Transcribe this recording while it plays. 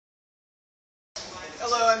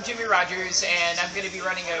Hello, I'm Jimmy Rogers, and I'm going to be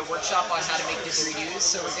running a workshop on how to make didgeridoos.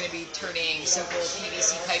 So we're going to be turning simple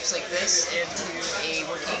PVC pipes like this into a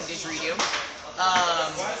working didgeridoo.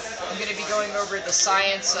 I'm going to be going over the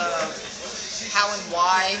science of how and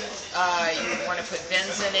why you want to put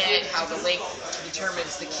bends in it, how the length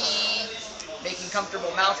determines the key, making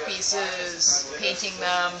comfortable mouthpieces, painting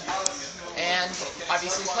them, and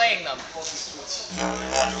obviously playing them.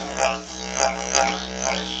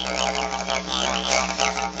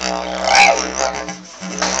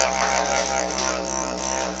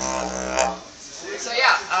 So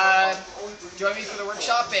yeah, join me for the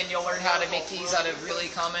workshop and you'll learn how to make these out of really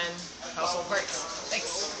common household parts.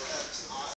 Thanks.